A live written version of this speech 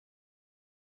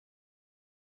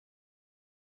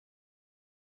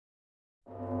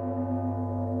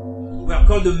We are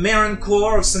called the Marian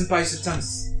core of St. Pius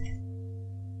X.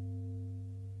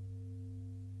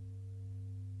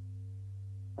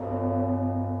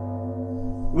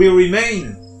 We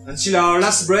remain until our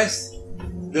last breath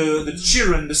the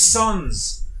children, the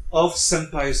sons of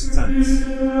St. Pius X.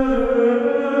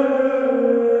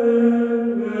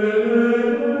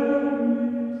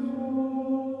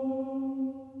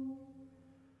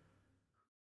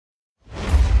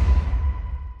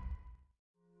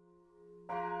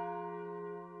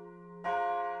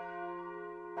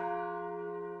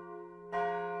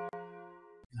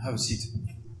 Have a seat.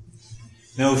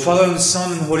 Now, Father and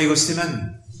Son and Holy Ghost,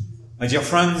 Amen. My dear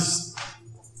friends,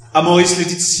 Amoris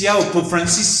Laetitia of Pope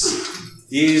Francis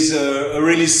is a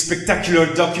really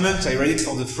spectacular document. I read it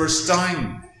for the first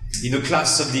time in a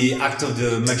class of the Act of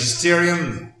the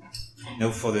Magisterium. You know,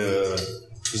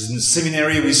 because in the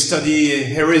seminary we study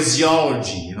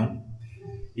heresiology, you know.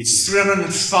 It's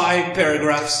 305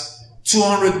 paragraphs,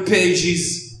 200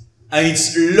 pages, and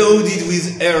it's loaded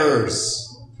with errors.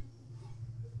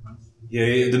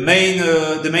 Yeah, the main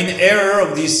error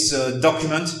of this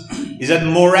document is that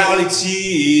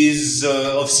morality is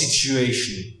of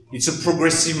situation. It's a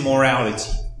progressive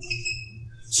morality.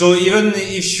 So even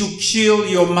if you kill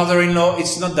your mother-in-law,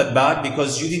 it's not that bad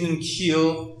because you didn't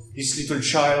kill this little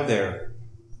child there.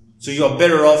 So you are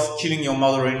better off killing your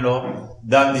mother-in-law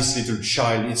than this little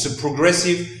child. It's a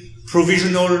progressive,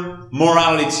 provisional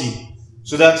morality.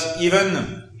 So that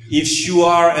even if you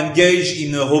are engaged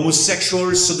in a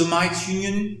homosexual sodomite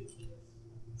union,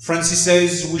 Francis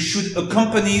says we should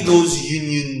accompany those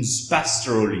unions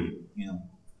pastorally, you know.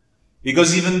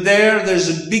 Because even there's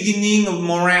a beginning of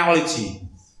morality.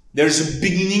 There's a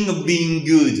beginning of being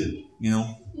good, you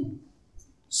know.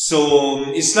 So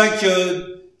it's like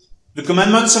the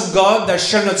commandments of God: thou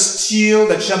shalt not steal,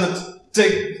 thou shalt not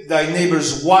take thy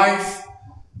neighbor's wife,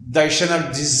 thou shalt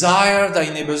not desire thy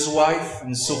neighbor's wife,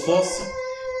 and so forth.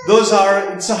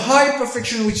 It's a high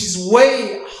perfection which is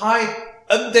way high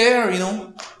up there, you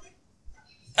know.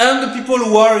 And the people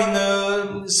who are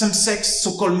in same-sex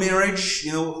so-called marriage,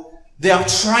 you know, they are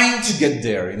trying to get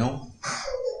there, you know.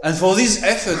 And for these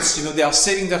efforts, you know, they are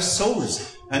saving their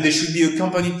souls, and they should be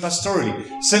accompanied pastorally.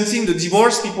 Same thing, the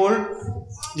divorced people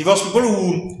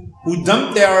who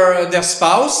dump their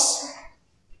spouse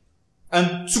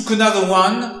and took another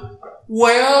one.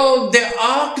 Well, there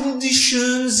are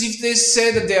conditions if they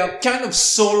say that they are kind of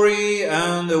sorry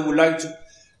and would like to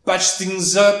patch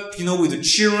things up, you know, with the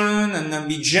children and then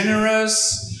be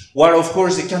generous. While, of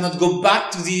course, they cannot go back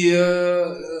to the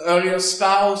earlier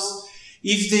spouse.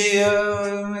 If they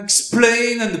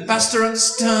explain and the pastor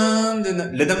understands,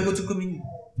 then let them go to communion.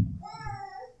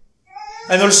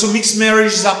 And also mixed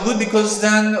marriages are good because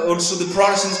then also the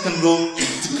Protestants can go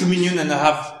to communion and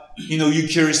have, you know,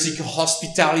 Eucharistic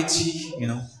hospitality, you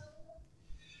know.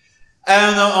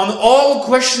 And on all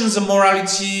questions of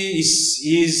morality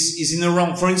is in the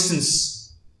wrong. For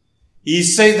instance, he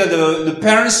says that the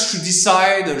parents should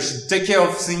decide or should take care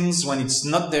of things when it's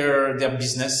not their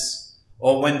business,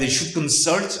 or when they should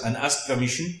consult and ask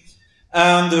permission.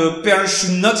 And the parents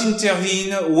should not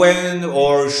intervene when,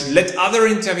 or should let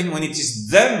others intervene when it is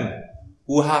them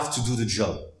who have to do the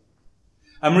job.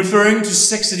 I'm referring to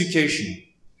sex education.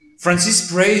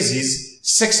 Francis praises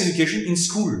sex education in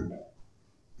school,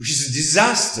 which is a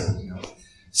disaster. You know.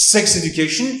 Sex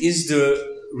education is the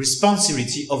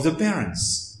responsibility of the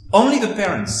parents. Only the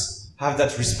parents have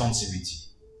that responsibility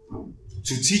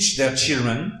to teach their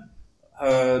children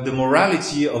the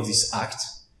morality of this act,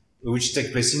 which takes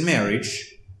place in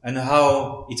marriage, and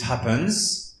how it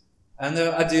happens, and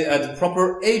at the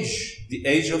proper age, the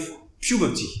age of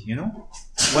puberty. You know,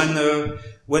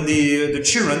 when the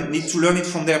children need to learn it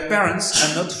from their parents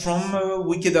and not from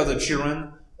wicked other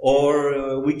children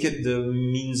or wicked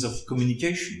means of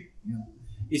communication. You know.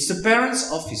 It's the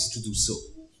parents' office to do so,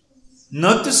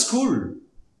 not the school.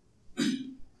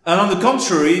 And on the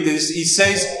contrary, he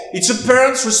says it's a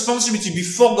parent's responsibility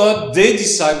before God. They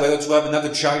decide whether to have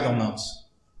another child or not.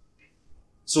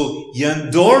 So he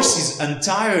endorses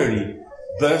entirely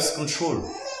birth control.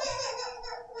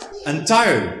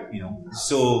 Entirely, you know.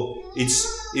 So if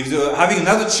having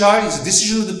another child is a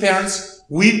decision of the parents,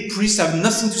 we priests have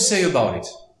nothing to say about it.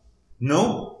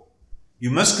 No.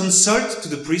 You must consult to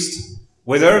the priest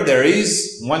whether there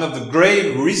is one of the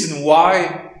grave reasons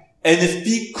why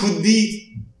NFP could be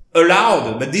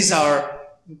allowed. But these are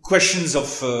questions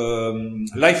of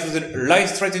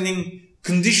life-threatening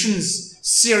conditions,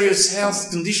 serious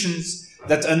health conditions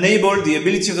that enable the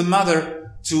ability of the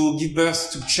mother to give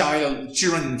birth to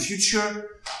children in the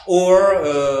future,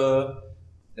 or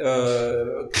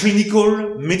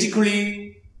clinical,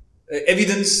 medically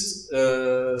evidenced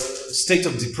state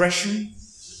of depression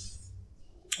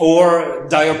or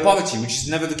dire poverty, which is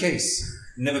never the case.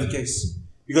 Never the case.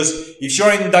 Because if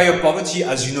you're in dire poverty,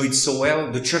 as you know it so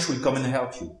well, the church will come and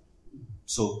help you.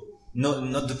 So, no,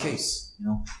 not the case, you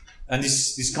know. And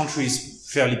this country is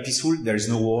fairly peaceful. There is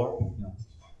no war. You know.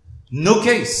 No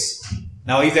case.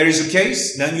 Now, if there is a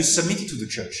case, then you submit it to the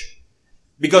church.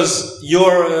 Because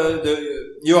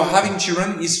your having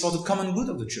children is for the common good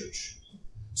of the church.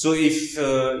 So if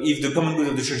the common good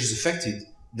of the church is affected,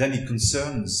 then it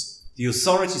concerns the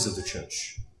authorities of the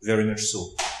church. Very much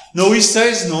so. No, he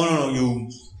says, no,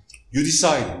 you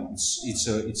decide.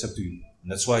 It's up to you.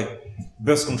 And that's why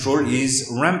birth control is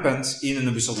rampant in and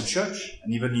of the church,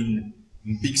 and even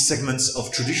in big segments of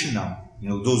tradition now. You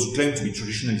know, those who claim to be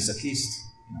traditionalists at least.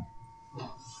 You know.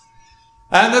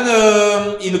 And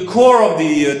then in the core of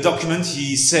the document,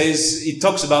 he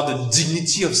talks about the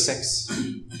dignity of sex.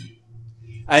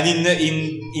 And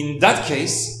in that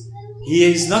case, he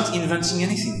is not inventing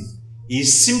anything. He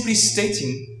is simply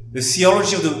stating the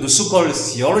theology of the so-called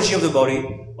theology of the body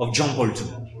of John Paul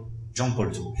II. John Paul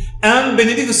II. And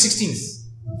Benedict XVI,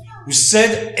 who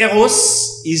said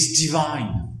Eros is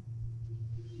divine.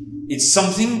 It's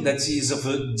something that is of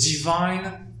a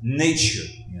divine nature.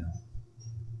 You know.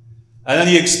 And then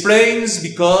he explains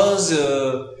because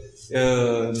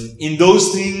in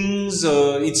those things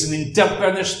it's an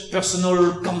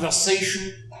interpersonal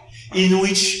conversation in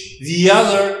which the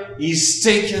other is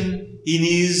taken in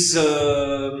his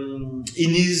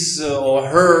or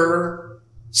her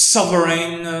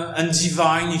sovereign and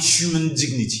divine human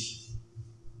dignity.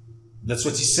 That's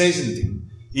what he says in the thing.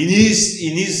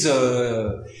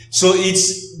 So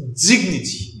it's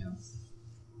dignity. You know.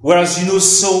 Whereas you know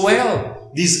so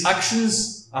well, these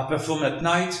actions are performed at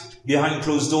night, behind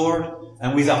closed doors,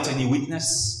 and without any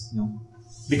witness. You know.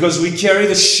 Because we carry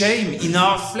the shame in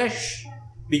our flesh,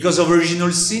 because of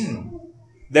original sin.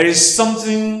 There is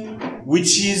something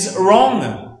which is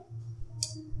wrong,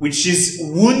 which is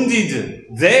wounded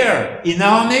there in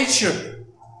our nature.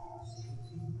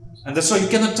 And that's why you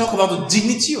cannot talk about the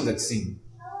dignity of that thing.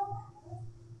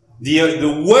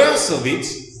 The worth of it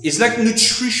is like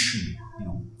nutrition. You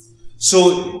know.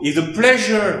 So if the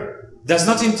pleasure does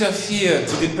not interfere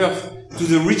to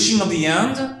the reaching of the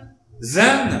end,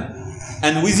 then,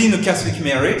 and within a Catholic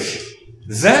marriage,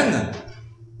 then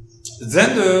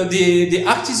the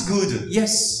act is good,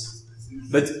 yes.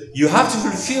 But you have to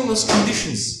fulfill those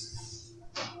conditions.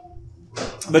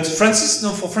 But Francis,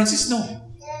 no. For Francis, no.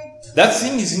 That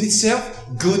thing is in itself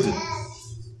good.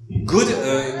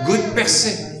 Good per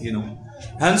se, you know.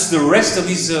 Hence the rest of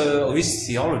his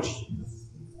theology.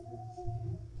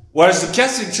 Whereas the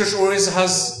Catholic Church always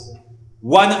has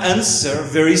one answer,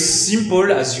 very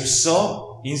simple, as you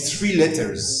saw, in 3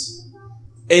 letters.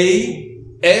 A,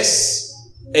 S,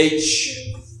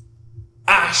 H.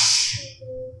 Ash.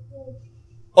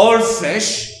 All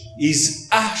flesh is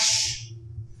ash.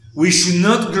 We should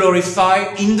not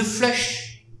glorify in the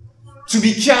flesh. To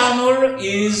be carnal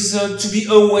is to be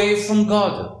away from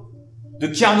God.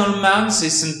 The carnal man,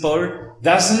 says St. Paul,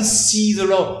 doesn't see the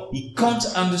law. He can't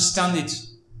understand it.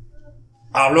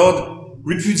 Our Lord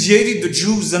repudiated the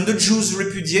Jews, and the Jews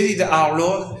repudiated our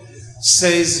Lord,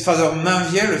 says Father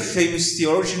Mainviel, a famous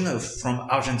theologian from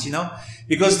Argentina,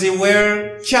 because they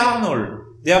were carnal.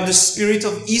 They have the spirit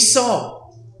of Esau.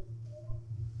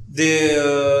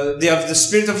 They have the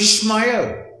spirit of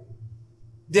Ishmael.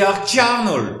 They are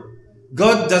carnal.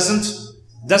 God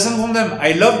doesn't want them.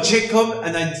 I love Jacob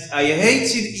and I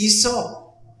hated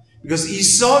Esau. Because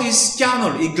Esau is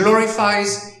carnal. He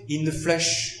glorifies in the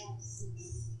flesh.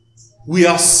 We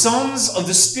are sons of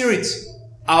the Spirit.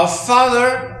 Our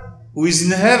Father who is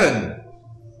in heaven,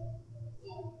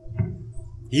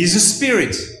 He is a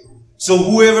Spirit. So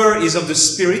whoever is of the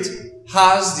Spirit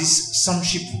has this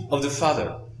sonship of the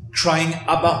Father, crying,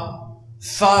 Abba,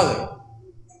 Father.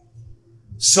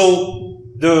 So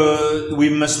we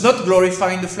must not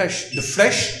glorify in the flesh. The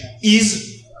flesh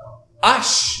is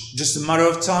ash, just a matter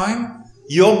of time.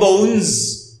 Your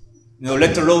bones,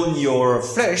 let alone your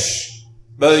flesh,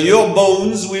 but your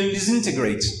bones will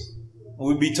disintegrate,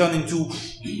 will be turned into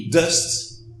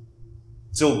dust.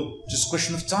 So, just a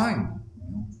question of time.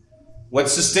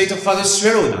 What's the state of Father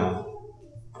Suero now?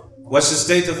 What's the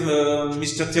state of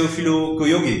Mr. Teofilo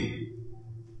Koyogi,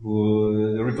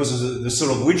 who reposes the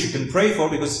soul of which you can pray for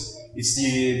because it's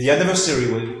the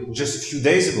anniversary just a few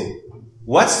days ago.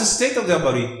 What's the state of their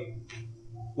body?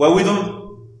 Well,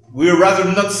 we rather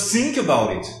not think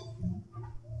about it.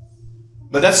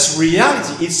 But that's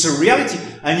reality. It's a reality.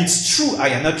 And it's true. I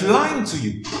am not lying to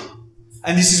you.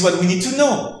 And this is what we need to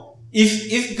know.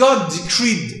 If God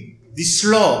decreed this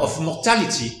law of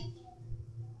mortality,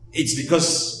 it's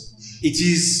because it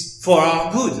is for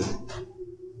our good.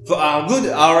 For our good,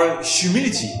 our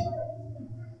humility.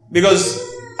 Because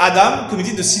Adam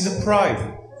committed the sin of pride.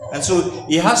 And so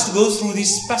he has to go through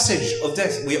this passage of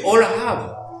death. We all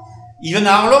have. Even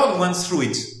our Lord went through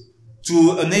it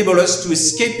to enable us to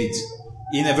escape it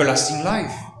in everlasting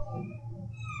life.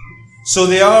 So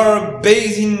they are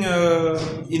bathed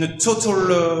in a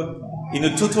total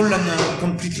and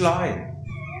complete lie.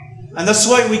 And that's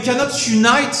why we cannot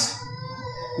unite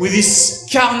with this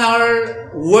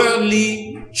carnal,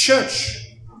 worldly church.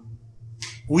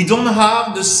 We don't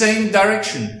have the same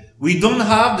direction. We don't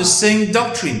have the same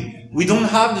doctrine. We don't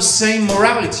have the same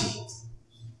morality.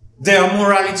 Their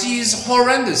morality is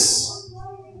horrendous.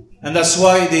 And that's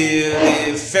why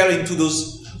they fell into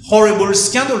those horrible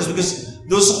scandals, because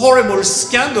those horrible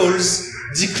scandals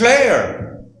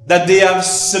declare that they have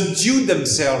subdued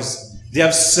themselves, they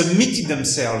have submitted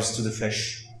themselves to the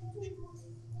flesh.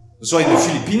 That's why in the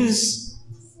Philippines,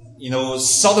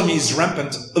 sodomy is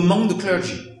rampant among the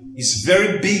clergy. It's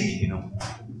very big,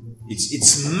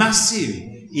 It's massive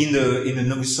in the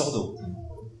Novus Ordo.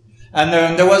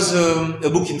 And there was a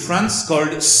book in France called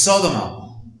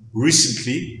Sodoma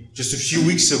recently, just a few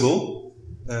weeks ago.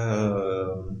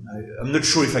 I'm not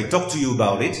sure if I talked to you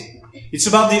about it. It's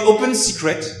about the open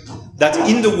secret that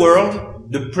in the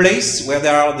world, the place where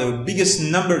there are the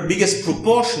biggest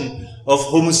proportion of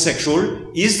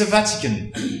homosexual is the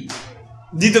Vatican.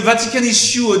 Did the Vatican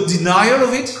issue a denial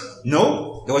of it?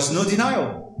 No, there was no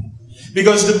denial.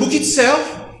 Because the book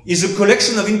itself is a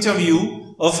collection of interviews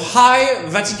of high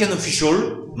Vatican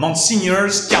officials,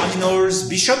 monsignors, cardinals,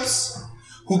 bishops,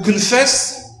 who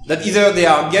confess that either they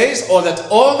are gays or that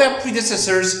all their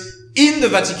predecessors in the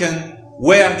Vatican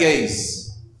were gays.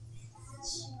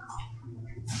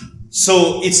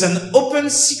 So it's an open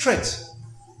secret.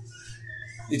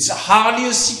 It's hardly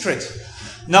a secret.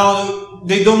 Now,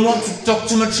 they don't want to talk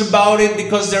too much about it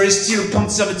because there is still a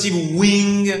conservative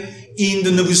wing in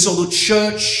the Novus Ordo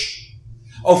Church,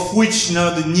 of which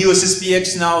the new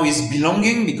SSPX now is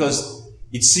belonging, because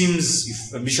it seems,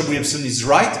 if Bishop Williamson is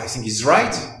right, I think he's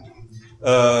right,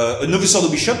 a Novus Ordo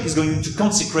bishop is going to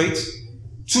consecrate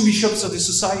 2 bishops of the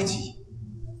society.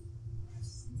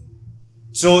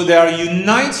 So they are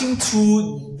uniting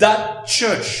to that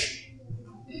church.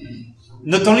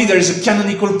 Not only there is a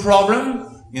canonical problem,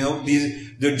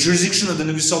 the jurisdiction of the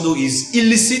Novus Ordo is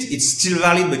illicit, it's still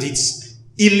valid, but it's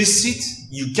illicit.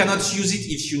 You cannot use it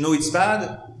if you know it's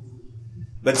bad.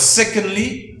 But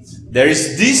secondly, there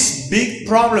is this big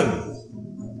problem.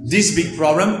 This big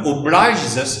problem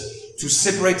obliges us to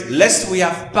separate, lest we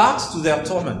have part to their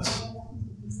torment,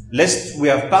 lest we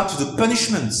have part to the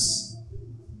punishments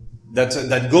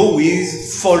that go with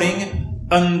falling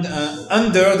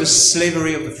under the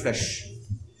slavery of the flesh.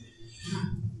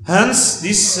 Hence,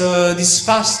 this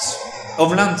fast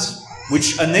of Lent,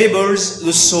 which enables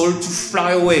the soul to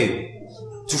fly away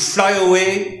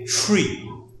free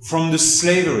from the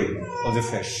slavery of the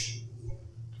flesh.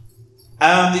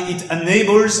 And it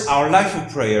enables our life of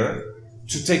prayer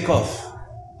to take off,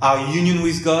 our union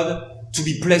with God to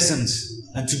be pleasant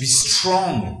and to be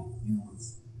strong.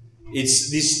 It's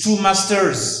these 2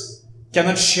 masters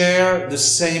cannot share the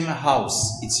same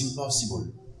house. It's impossible.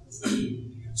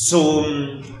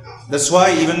 So that's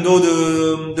why, even though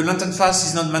the Lenten fast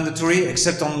is not mandatory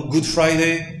except on Good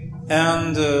Friday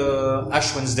and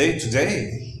Ash Wednesday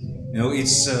today,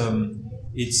 let's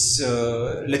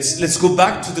go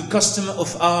back to the custom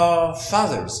of our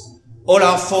fathers. All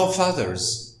our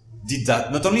forefathers did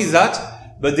that. Not only that,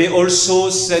 but they also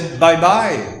said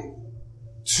bye-bye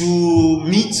to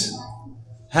meat.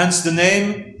 Hence the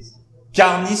name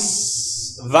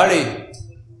Carnis Vale,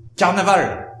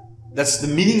 Carnaval. That's the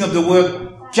meaning of the word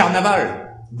Carnaval.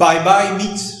 Bye-bye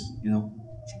meat,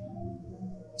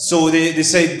 So they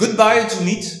say goodbye to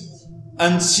meat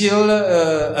until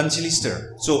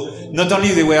Easter. So not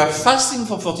only they were fasting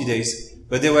for 40 days,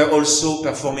 but they were also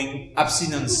performing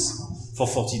abstinence for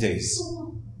 40 days.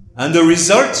 And the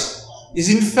result is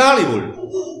infallible.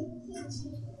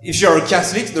 If you're a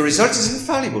Catholic, the result is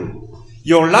infallible.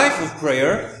 Your life of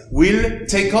prayer will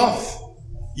take off.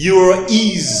 Your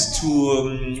ease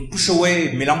to push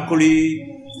away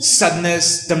melancholy,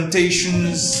 sadness,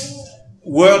 temptations,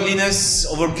 worldliness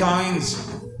of all kinds.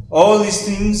 All these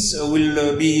things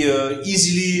will be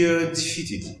easily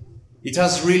defeated. It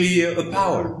has really a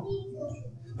power.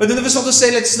 But the Novus Ordo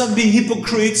say, let's not be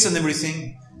hypocrites and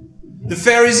everything. The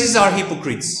Pharisees are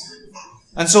hypocrites.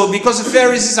 And so because the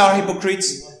Pharisees are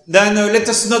hypocrites, then let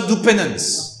us not do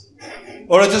penance.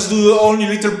 Or let us do only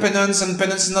little penance, and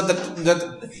penance is not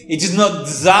that it is not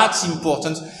that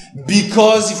important.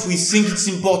 because if we think it's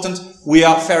important, we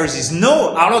are Pharisees.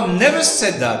 No, our Lord never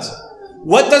said that.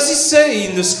 What does he say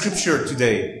in the scripture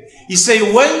today? He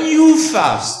say, when you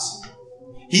fast.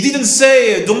 He didn't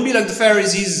say, don't be like the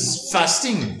Pharisees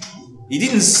fasting. He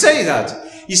didn't say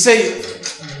that. He say,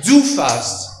 do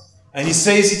fast. And he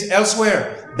says it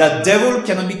elsewhere, that devil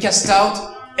cannot be cast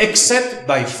out except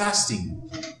by fasting.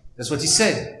 That's what he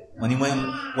said when he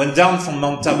went down from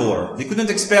Mount Tabor. They couldn't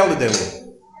expel the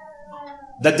devil.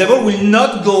 That devil will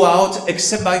not go out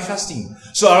except by fasting.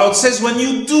 So our Lord says, when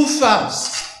you do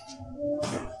fast,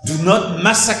 do not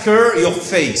massacre your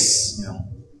face. You know,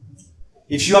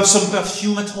 if you have some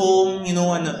perfume at home, you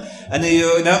know, and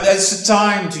it's a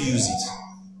time to use it.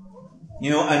 You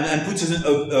know, and put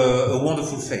a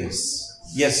wonderful face.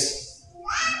 Yes,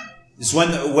 it's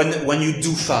when you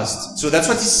do fast. So that's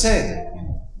what he said.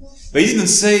 But he didn't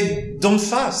say don't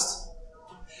fast.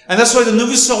 And that's why the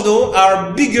Novus Ordo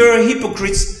are bigger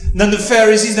hypocrites than the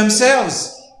Pharisees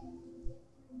themselves.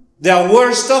 They are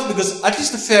worse off because at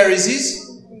least the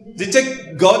Pharisees, they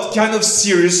take God kind of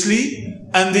seriously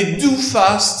and they do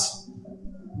fast.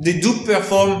 They do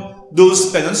perform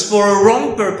those penances for a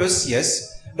wrong purpose, yes.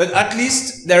 But at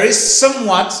least there is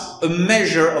somewhat a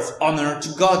measure of honor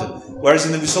to God. Whereas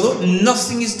in the Novus Ordo,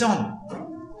 nothing is done.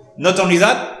 Not only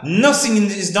that, nothing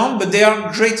is done, but they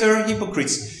are greater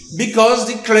hypocrites. Because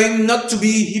they claim not to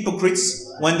be hypocrites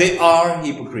when they are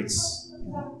hypocrites.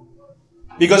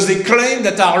 Because they claim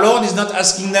that our Lord is not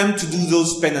asking them to do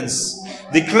those penances.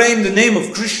 They claim the name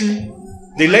of Christian.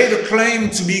 They lay the claim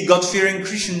to be God-fearing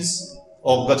Christians.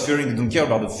 Or God-fearing, they don't care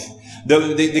about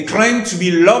it. They claim to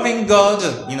be loving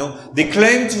God, you know. They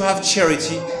claim to have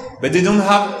charity, but they don't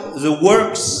have the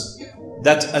works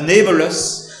that enable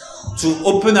us to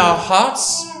open our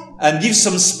hearts and give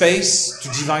some space to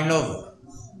divine love.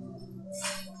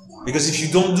 Because if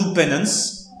you don't do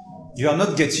penance, you are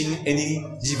not getting any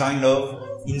divine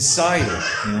love inside,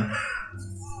 you know.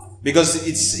 Because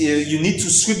it's you need to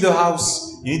sweep the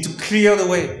house, you need to clear the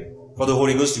way for the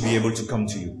Holy Ghost to be able to come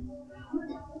to you.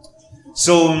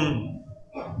 So,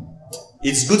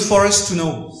 it's good for us to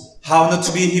know how not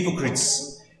to be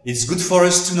hypocrites. It's good for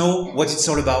us to know what it's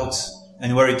all about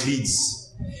and where it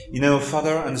leads. In the name of the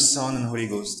Father, and the Son, and the Holy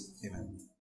Ghost.